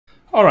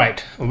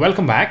Alright,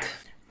 welcome back.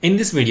 In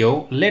this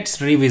video,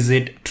 let's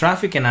revisit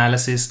traffic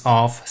analysis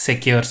of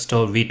Secure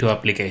Store v2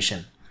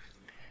 application.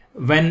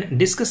 When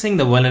discussing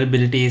the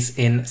vulnerabilities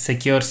in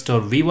Secure Store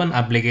v1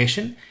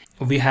 application,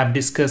 we have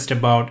discussed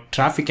about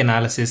traffic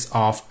analysis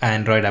of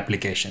Android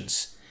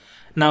applications.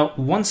 Now,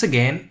 once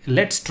again,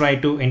 let's try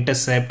to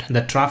intercept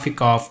the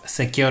traffic of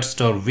Secure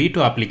Store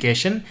v2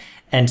 application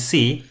and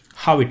see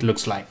how it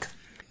looks like.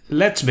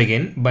 Let's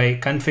begin by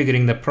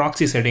configuring the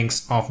proxy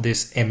settings of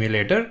this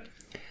emulator.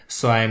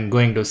 So I'm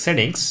going to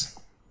Settings,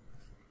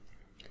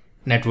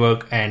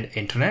 Network and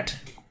Internet,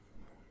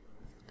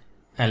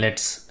 and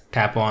let's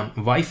tap on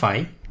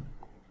Wi-Fi,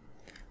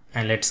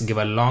 and let's give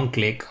a long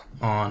click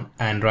on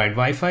Android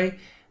Wi-Fi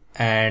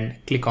and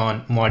click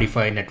on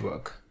Modify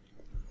Network.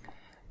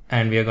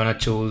 And we are going to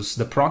choose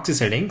the proxy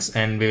settings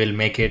and we will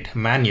make it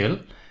manual,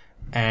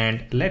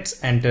 and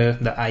let's enter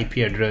the IP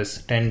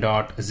address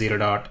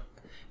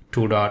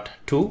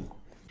 10.0.2.2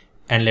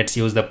 and let's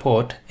use the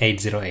port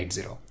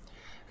 8080.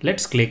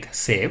 Let's click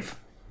Save,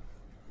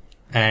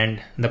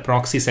 and the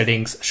proxy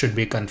settings should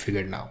be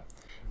configured now.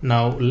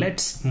 Now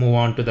let's move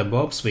on to the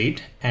Burp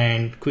Suite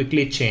and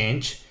quickly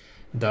change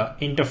the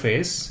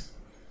interface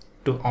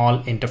to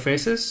all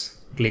interfaces.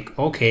 Click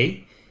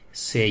OK,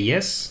 say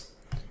yes,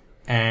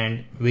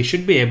 and we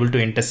should be able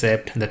to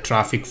intercept the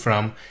traffic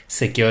from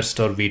Secure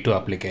Store v2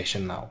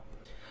 application now.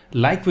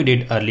 Like we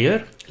did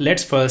earlier,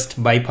 let's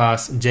first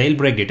bypass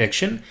jailbreak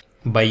detection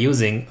by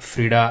using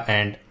Frida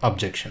and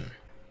objection.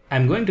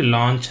 I'm going to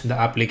launch the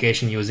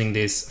application using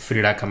this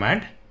Frida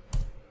command.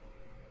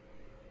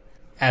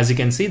 As you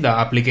can see, the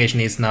application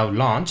is now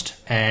launched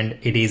and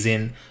it is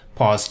in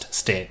paused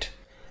state.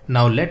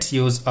 Now let's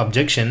use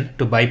objection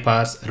to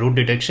bypass root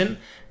detection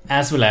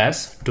as well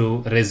as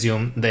to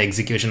resume the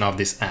execution of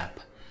this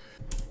app.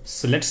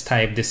 So let's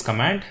type this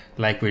command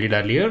like we did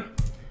earlier.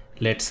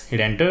 Let's hit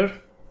enter,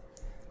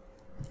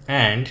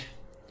 and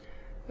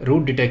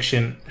root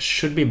detection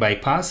should be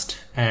bypassed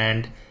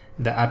and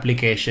the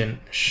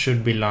application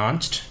should be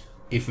launched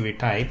if we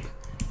type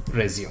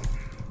resume.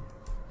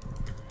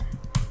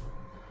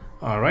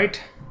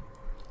 Alright,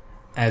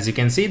 as you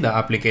can see, the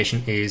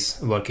application is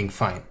working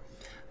fine.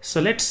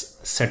 So let's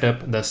set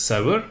up the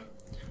server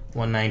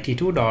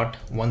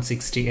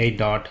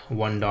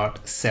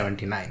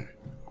 192.168.1.79.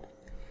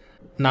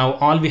 Now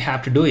all we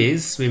have to do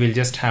is we will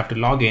just have to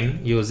log in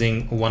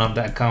using one of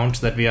the accounts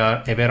that we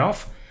are aware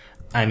of.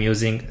 I'm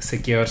using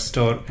Secure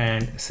Store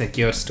and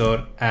Secure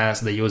Store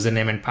as the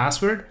username and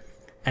password,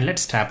 and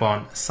let's tap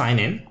on sign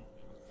in.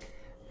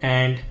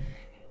 And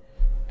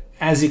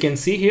as you can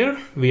see here,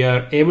 we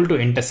are able to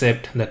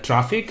intercept the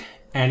traffic.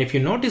 And if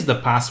you notice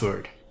the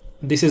password,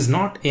 this is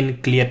not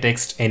in clear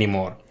text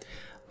anymore.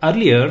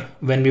 Earlier,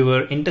 when we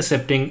were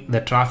intercepting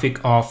the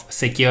traffic of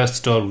Secure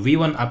Store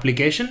v1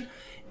 application,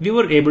 we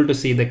were able to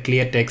see the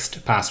clear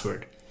text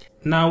password.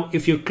 Now,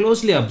 if you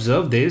closely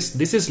observe this,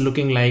 this is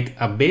looking like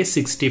a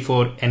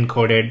Base64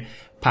 encoded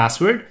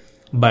password,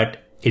 but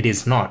it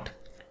is not.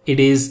 It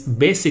is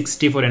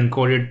Base64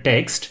 encoded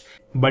text,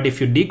 but if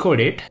you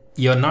decode it,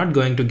 you're not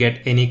going to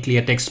get any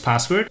clear text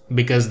password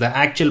because the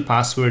actual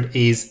password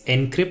is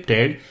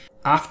encrypted.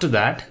 After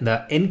that,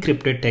 the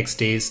encrypted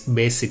text is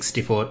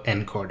Base64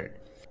 encoded.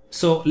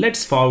 So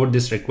let's forward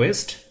this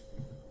request.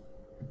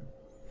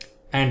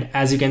 And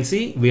as you can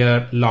see, we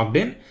are logged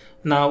in.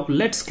 Now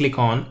let's click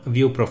on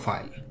View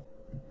Profile.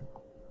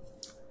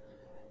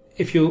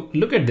 If you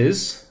look at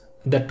this,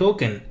 the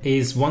token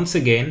is once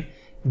again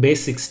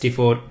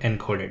Base64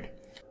 encoded.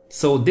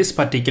 So this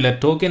particular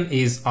token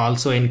is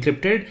also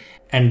encrypted,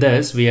 and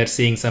thus we are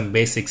seeing some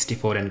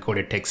Base64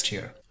 encoded text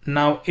here.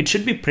 Now it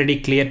should be pretty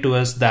clear to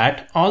us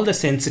that all the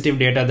sensitive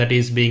data that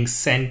is being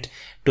sent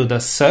to the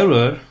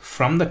server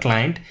from the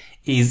client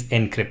is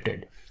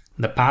encrypted.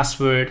 The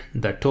password,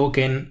 the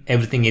token,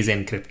 everything is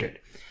encrypted.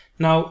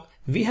 Now,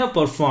 we have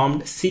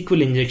performed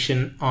SQL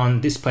injection on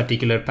this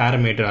particular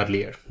parameter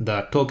earlier,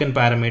 the token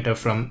parameter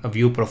from a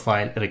view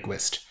profile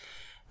request.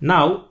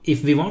 Now,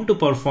 if we want to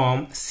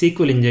perform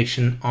SQL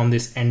injection on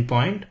this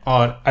endpoint,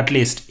 or at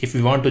least if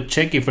we want to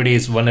check if it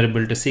is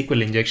vulnerable to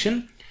SQL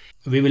injection,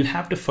 we will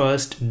have to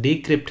first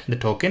decrypt the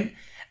token,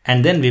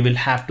 and then we will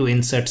have to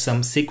insert some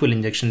SQL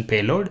injection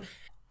payload.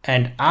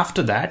 And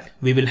after that,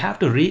 we will have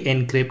to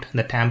re-encrypt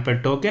the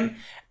tampered token,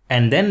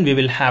 and then we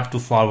will have to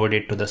forward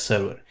it to the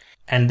server.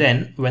 And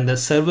then when the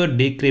server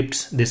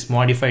decrypts this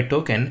modified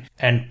token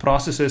and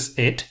processes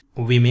it,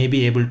 we may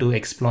be able to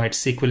exploit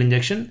SQL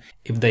injection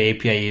if the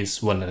API is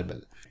vulnerable.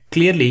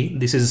 Clearly,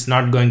 this is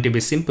not going to be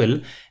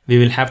simple. We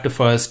will have to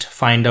first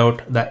find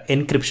out the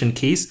encryption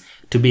keys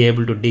to be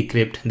able to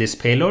decrypt this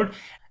payload.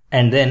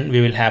 And then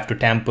we will have to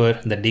tamper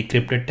the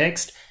decrypted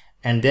text.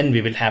 And then we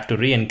will have to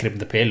re-encrypt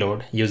the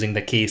payload using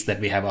the keys that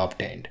we have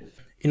obtained.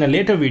 In a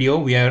later video,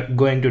 we are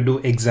going to do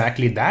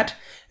exactly that.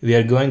 We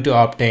are going to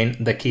obtain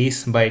the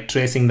keys by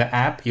tracing the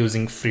app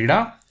using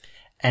Frida,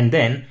 and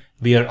then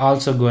we are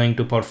also going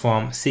to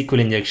perform SQL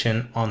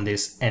injection on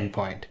this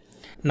endpoint.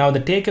 Now the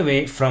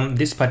takeaway from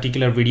this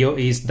particular video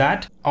is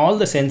that all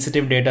the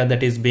sensitive data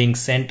that is being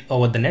sent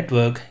over the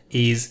network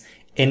is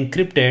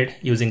encrypted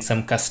using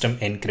some custom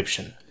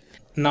encryption.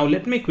 Now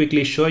let me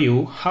quickly show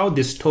you how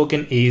this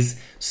token is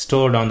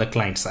stored on the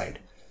client side.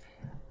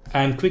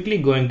 I'm quickly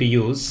going to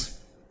use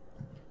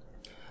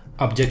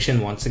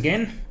objection once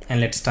again,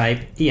 and let's type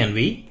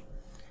env,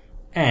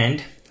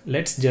 and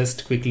let's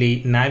just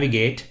quickly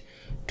navigate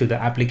to the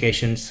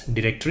applications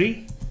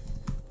directory,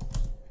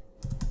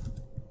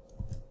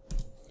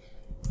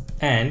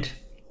 and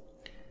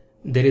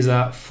there is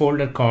a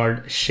folder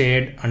called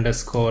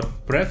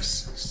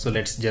shared_prefs. So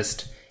let's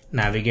just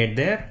navigate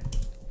there,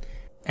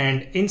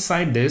 and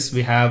inside this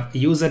we have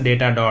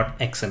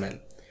userdata.xml.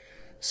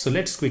 So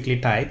let's quickly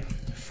type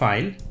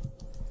file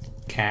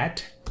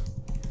cat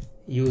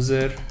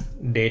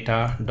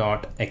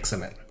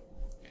userdata.xml.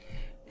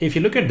 If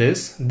you look at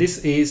this, this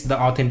is the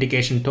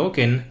authentication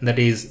token that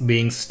is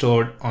being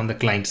stored on the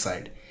client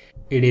side.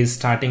 It is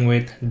starting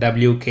with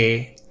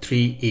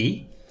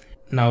WK3E.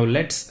 Now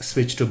let's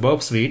switch to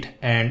Burp Suite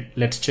and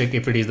let's check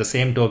if it is the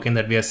same token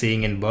that we are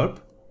seeing in Burp.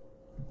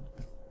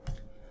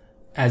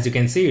 As you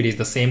can see, it is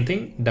the same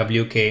thing,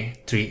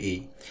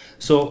 WK3E.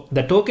 So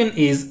the token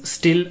is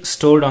still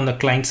stored on the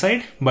client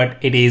side, but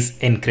it is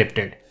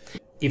encrypted.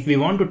 If we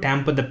want to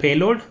tamper the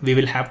payload, we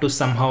will have to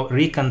somehow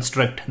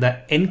reconstruct the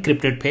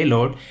encrypted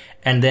payload,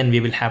 and then we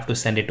will have to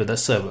send it to the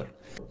server.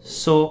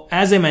 So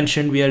as I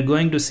mentioned, we are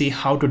going to see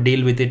how to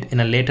deal with it in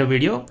a later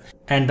video.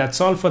 And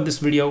that's all for this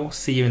video.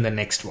 See you in the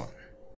next one.